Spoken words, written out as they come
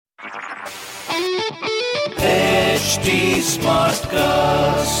HT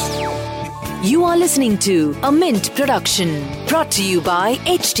Smartcast. You are listening to a Mint production brought to you by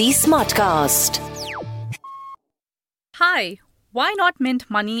HT Smartcast. Hi, Why Not Mint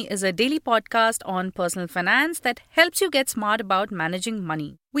Money is a daily podcast on personal finance that helps you get smart about managing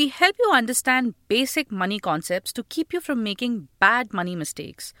money. We help you understand basic money concepts to keep you from making bad money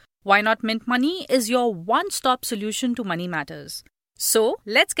mistakes. Why Not Mint Money is your one-stop solution to money matters. So,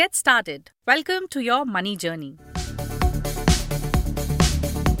 let's get started. Welcome to your money journey.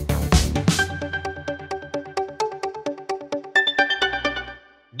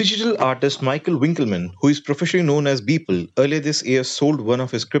 Digital artist Michael Winkelmann, who is professionally known as Beeple, earlier this year sold one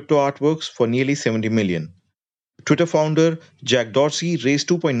of his crypto artworks for nearly $70 million. Twitter founder Jack Dorsey raised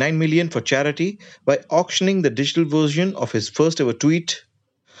 $2.9 million for charity by auctioning the digital version of his first ever tweet.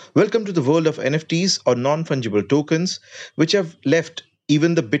 Welcome to the world of NFTs or non-fungible tokens, which have left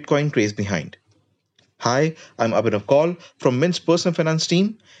even the Bitcoin craze behind. Hi, I'm Abhinav Kaul from Mint's personal finance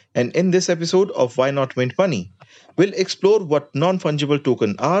team, and in this episode of Why Not Mint Money, we'll explore what non-fungible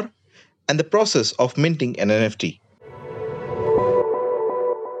tokens are and the process of minting an NFT.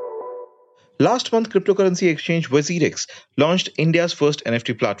 Last month, cryptocurrency exchange WazirX launched India's first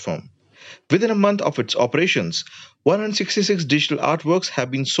NFT platform. Within a month of its operations, 166 digital artworks have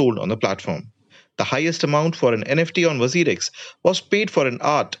been sold on the platform. The highest amount for an NFT on WazirX was paid for an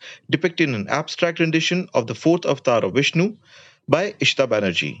art depicting an abstract rendition of the fourth avatar of Vishnu by Ishita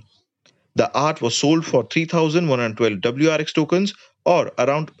Banerjee. The art was sold for 3,112 WRX tokens or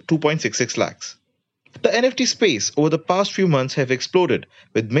around 2.66 lakhs. The NFT space over the past few months have exploded,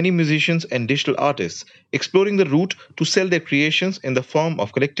 with many musicians and digital artists exploring the route to sell their creations in the form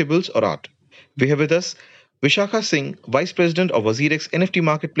of collectibles or art. We have with us Vishakha Singh, Vice President of WazirX NFT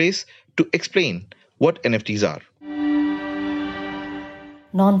Marketplace, to explain what NFTs are.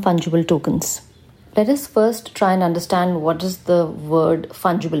 Non-fungible tokens. Let us first try and understand what does the word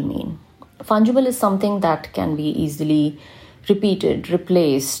fungible mean. Fungible is something that can be easily repeated,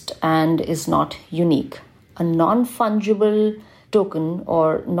 replaced, and is not unique. A non-fungible token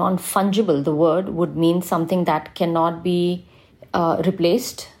or non-fungible, the word, would mean something that cannot be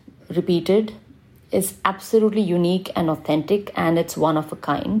replaced, repeated, is absolutely unique and authentic, and it's one of a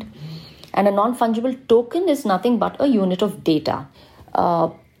kind. And a non-fungible token is nothing but a unit of data.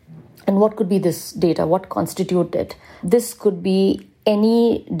 And what could be this data? What constitutes it? This could be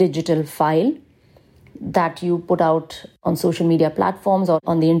any digital file that you put out on social media platforms or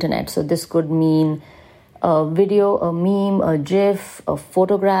on the internet. So this could mean a video, a meme, a GIF, a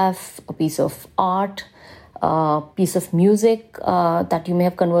photograph, a piece of art, a piece of music that you may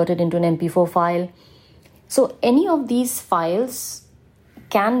have converted into an MP4 file. So any of these files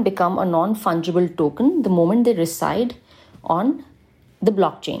can become a non-fungible token the moment they reside on the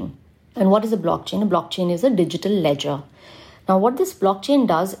blockchain. And what is a blockchain? A blockchain is a digital ledger. Now, what this blockchain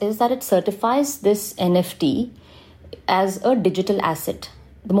does is that it certifies this NFT as a digital asset.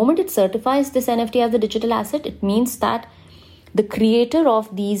 The moment it certifies this NFT as a digital asset, it means that the creator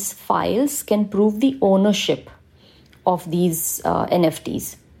of these files can prove the ownership of these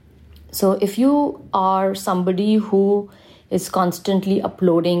NFTs. So if you are somebody who is constantly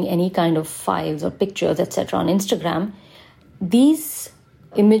uploading any kind of files or pictures, etc. on Instagram, these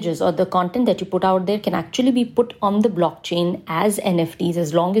images or the content that you put out there can actually be put on the blockchain as NFTs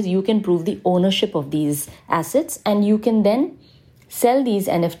as long as you can prove the ownership of these assets, and you can then sell these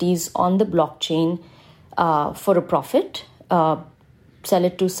NFTs on the blockchain for a profit, sell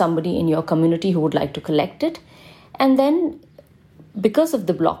it to somebody in your community who would like to collect it, and then because of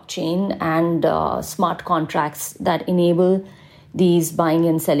the blockchain and smart contracts that enable these buying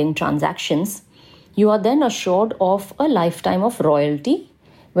and selling transactions, you are then assured of a lifetime of royalty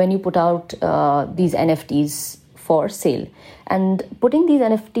when you put out these NFTs for sale. And putting these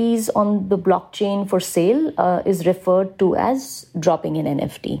NFTs on the blockchain for sale is referred to as dropping an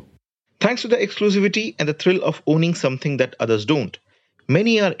NFT. Thanks to the exclusivity and the thrill of owning something that others don't,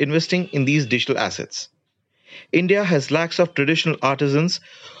 many are investing in these digital assets. India has lakhs of traditional artisans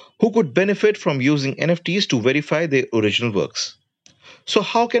who could benefit from using NFTs to verify their original works. So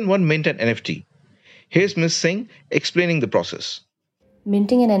how can one mint an NFT? Here's Ms. Singh explaining the process.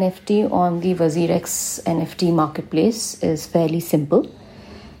 Minting an NFT on the WazirX NFT marketplace is fairly simple.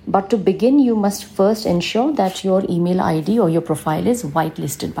 But to begin, you must first ensure that your email ID or your profile is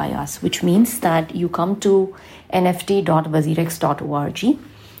whitelisted by us, which means that you come to nft.wazirx.org,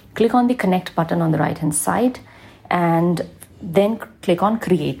 click on the connect button on the right hand side, and then click on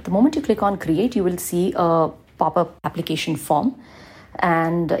create. The moment you click on create, you will see a pop-up application form,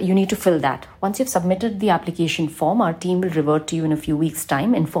 and you need to fill that. Once you've submitted the application form, our team will revert to you in a few weeks'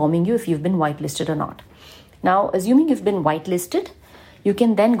 time, informing you if you've been whitelisted or not. Now, assuming you've been whitelisted, you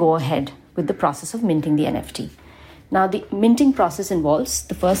can then go ahead with the process of minting the NFT. Now, the minting process involves,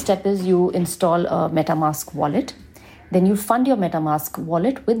 the first step is you install a MetaMask wallet. Then you fund your MetaMask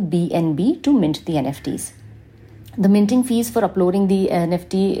wallet with BNB to mint the NFTs. The minting fees for uploading the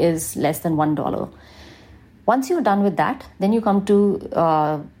NFT is less than $1. Once you're done with that, then you come to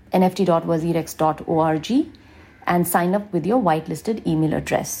nft.wazirex.org and sign up with your whitelisted email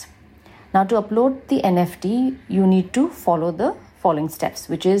address. Now, to upload the NFT, you need to follow the following steps,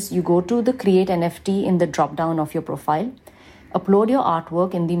 which is you go to the Create NFT in the drop-down of your profile, upload your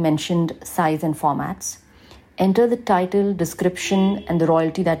artwork in the mentioned size and formats, enter the title, description, and the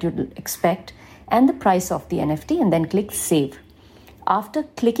royalty that you'd expect, and the price of the NFT, and then click Save. After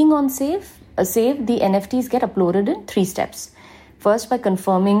clicking on Save, the NFTs get uploaded in 3 steps. First, by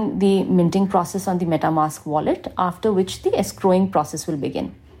confirming the minting process on the MetaMask wallet, after which the escrowing process will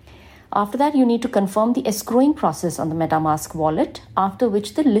begin. After that, you need to confirm the escrowing process on the MetaMask wallet, after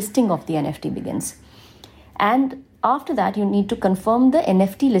which the listing of the NFT begins. And after that, you need to confirm the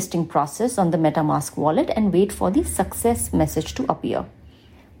NFT listing process on the MetaMask wallet and wait for the success message to appear.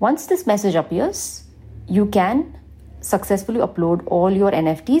 Once this message appears, you can successfully upload all your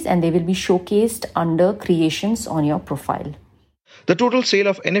NFTs and they will be showcased under creations on your profile. The total sale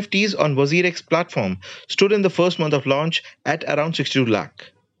of NFTs on WazirX platform stood in the first month of launch at around 62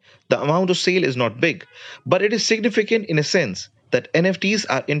 lakh. The amount of sale is not big, but it is significant in a sense that NFTs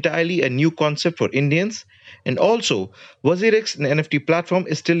are entirely a new concept for Indians, and also WazirX NFT platform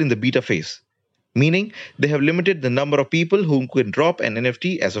is still in the beta phase, meaning they have limited the number of people who can drop an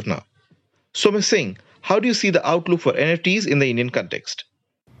NFT as of now. So Ms. Singh, how do you see the outlook for NFTs in the Indian context?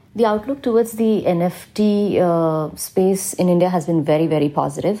 The outlook towards the NFT space in India has been very, very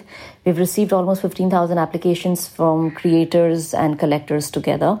positive. We've received almost 15,000 applications from creators and collectors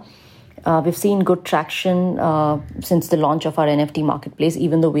together. We've seen good traction since the launch of our NFT marketplace,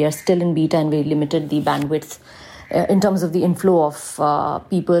 even though we are still in beta and we limited the bandwidth in terms of the inflow of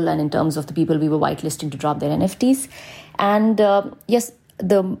people and in terms of the people we were whitelisting to drop their NFTs. And yes,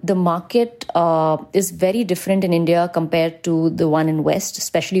 the market is very different in India compared to the one in West,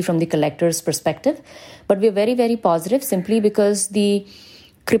 especially from the collector's perspective. But we're very, very positive simply because the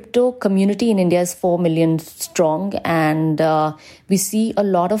crypto community in India is 4 million strong, and we see a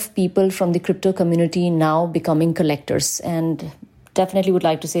lot of people from the crypto community now becoming collectors, and definitely would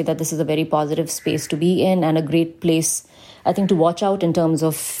like to say that this is a very positive space to be in and a great place, I think, to watch out in terms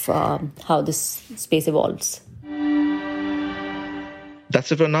of how this space evolves.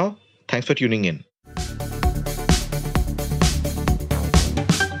 That's it for now. Thanks for tuning in.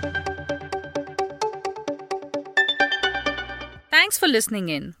 Thanks for listening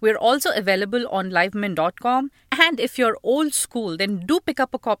in. We're also available on livemint.com, and if you're old school, then do pick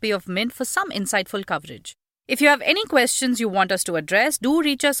up a copy of Mint for some insightful coverage. If you have any questions you want us to address, do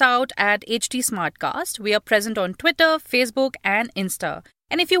reach us out at HT Smartcast. We are present on Twitter, Facebook, and Insta.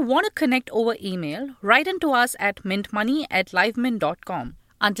 And if you want to connect over email, write into us at mintmoney@livemint.com.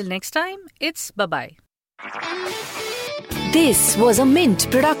 Until next time, it's bye-bye. This was a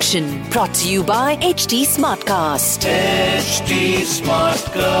Mint production brought to you by HT Smartcast. HT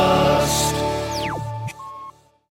Smartcast.